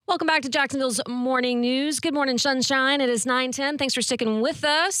Welcome back to Jacksonville's Morning News. Good morning, sunshine. It is 9:10. Thanks for sticking with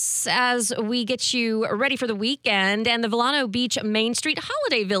us as we get you ready for the weekend. And the Vilano Beach Main Street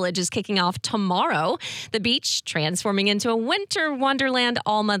Holiday Village is kicking off tomorrow. The beach transforming into a winter wonderland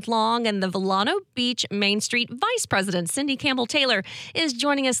all month long. And the Vilano Beach Main Street Vice President, Cindy Campbell Taylor, is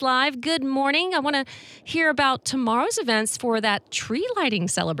joining us live. Good morning. I want to hear about tomorrow's events for that tree lighting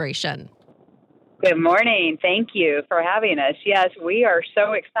celebration. Good morning. Thank you for having us. Yes, we are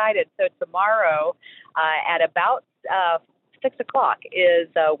so excited. So tomorrow at about 6 o'clock is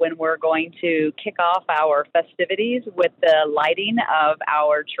when we're going to kick off our festivities with the lighting of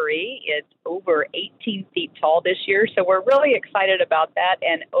our tree. It's over 18 feet tall this year, so we're really excited about that.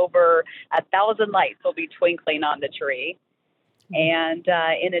 And over 1,000 lights will be twinkling on the tree. And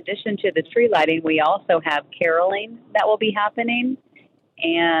in addition to the tree lighting, we also have caroling that will be happening.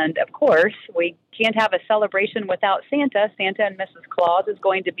 And, of course, we can't have a celebration without Santa. Santa and Mrs. Claus is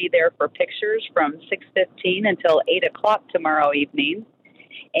going to be there for pictures from 6:15 until 8 o'clock tomorrow evening.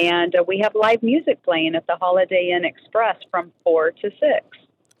 And we have live music playing at the Holiday Inn Express from 4 to 6.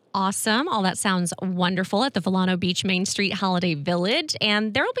 Awesome. All that sounds wonderful at the Vilano Beach Main Street Holiday Village.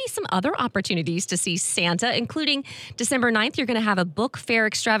 And there will be some other opportunities to see Santa, including December 9th. You're going to have a book fair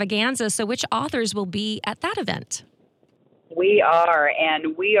extravaganza. So which authors will be at that event? We are,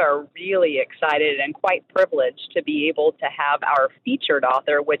 and we are really excited and quite privileged to be able to have our featured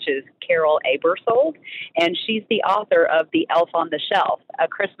author, which is Carol Abersold, and she's the author of The Elf on the Shelf, a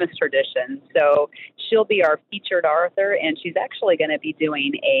Christmas tradition. So she'll be our featured author, and she's actually going to be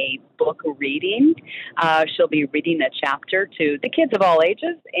doing a book reading. She'll be reading a chapter to the kids of all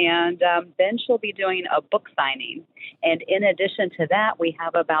ages, and then she'll be doing a book signing. And in addition to that, we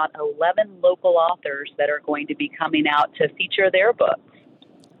have about 11 local authors that are going to be coming out to feature their books.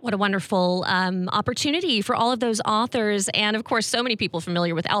 What a wonderful opportunity for all of those authors. And, of course, so many people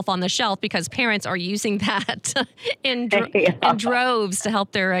familiar with Elf on the Shelf because parents are using that in droves to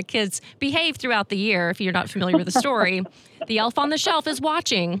help their kids behave throughout the year. If you're not familiar with the story, the Elf on the Shelf is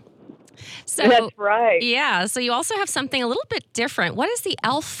watching. So, that's right. Yeah. So you also have something a little bit different. What is the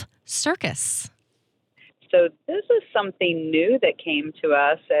Elf Circus? So this is something new that came to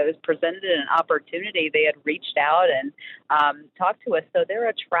us. It was presented an opportunity. They had reached out and talked to us. So they're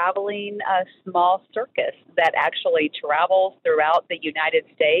a traveling small circus that actually travels throughout the United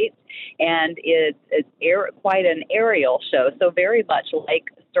States, and it's quite an aerial show. So very much like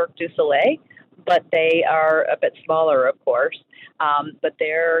Cirque du Soleil, but they are a bit smaller, of course. But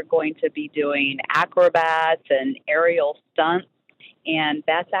they're going to be doing acrobats and aerial stunts. And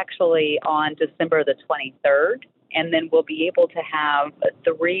that's actually on December the 23rd. And then we'll be able to have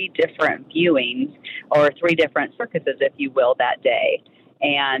 3 different viewings, or 3 different circuses, if you will, that day.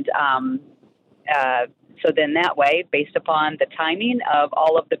 And so then that way, based upon the timing of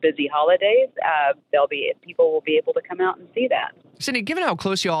all of the busy holidays, people will be able to come out and see that. Cindy, given how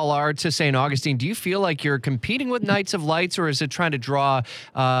close you all are to St. Augustine, do you feel like you're competing with Nights of Lights, or is it trying to draw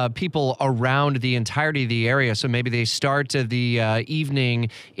people around the entirety of the area? So maybe they start the evening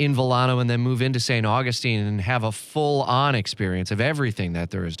in Vilano and then move into St. Augustine and have a full-on experience of everything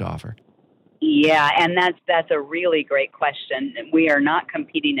that there is to offer. Yeah, and that's a really great question. We are not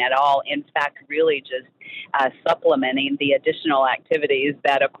competing at all. In fact, really just supplementing the additional activities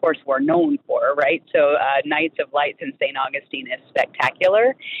that, of course, we're known for, right? So Nights of Lights in St. Augustine is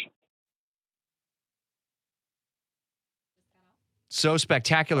spectacular. So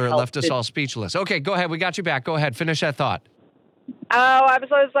spectacular, it left us all speechless. Okay, go ahead. We got you back. Go ahead. Finish that thought. Oh, I'm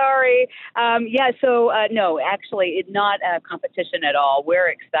so sorry. No, actually, it's not a competition at all. We're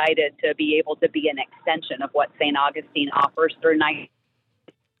excited to be able to be an extension of what St. Augustine offers through night.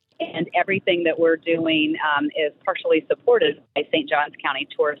 And everything that we're doing is partially supported by St. Johns County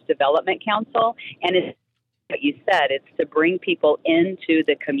Tourist Development Council. And it's what you said, it's to bring people into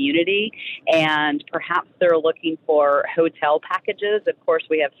the community, and perhaps they're looking for hotel packages. Of course,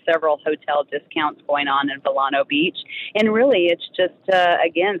 we have several hotel discounts going on in Vilano Beach, and really it's just,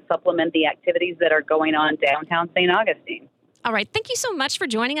 again, supplement the activities that are going on downtown St. Augustine. All right. Thank you so much for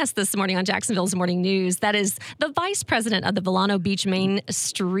joining us this morning on Jacksonville's Morning News. That is the Vice President of the Vilano Beach Main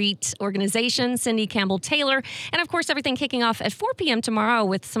Street Organization, Cindy Campbell Taylor. And, of course, everything kicking off at 4 p.m. tomorrow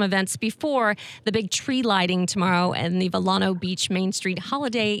with some events before the big tree lighting tomorrow in the Vilano Beach Main Street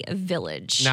Holiday Village.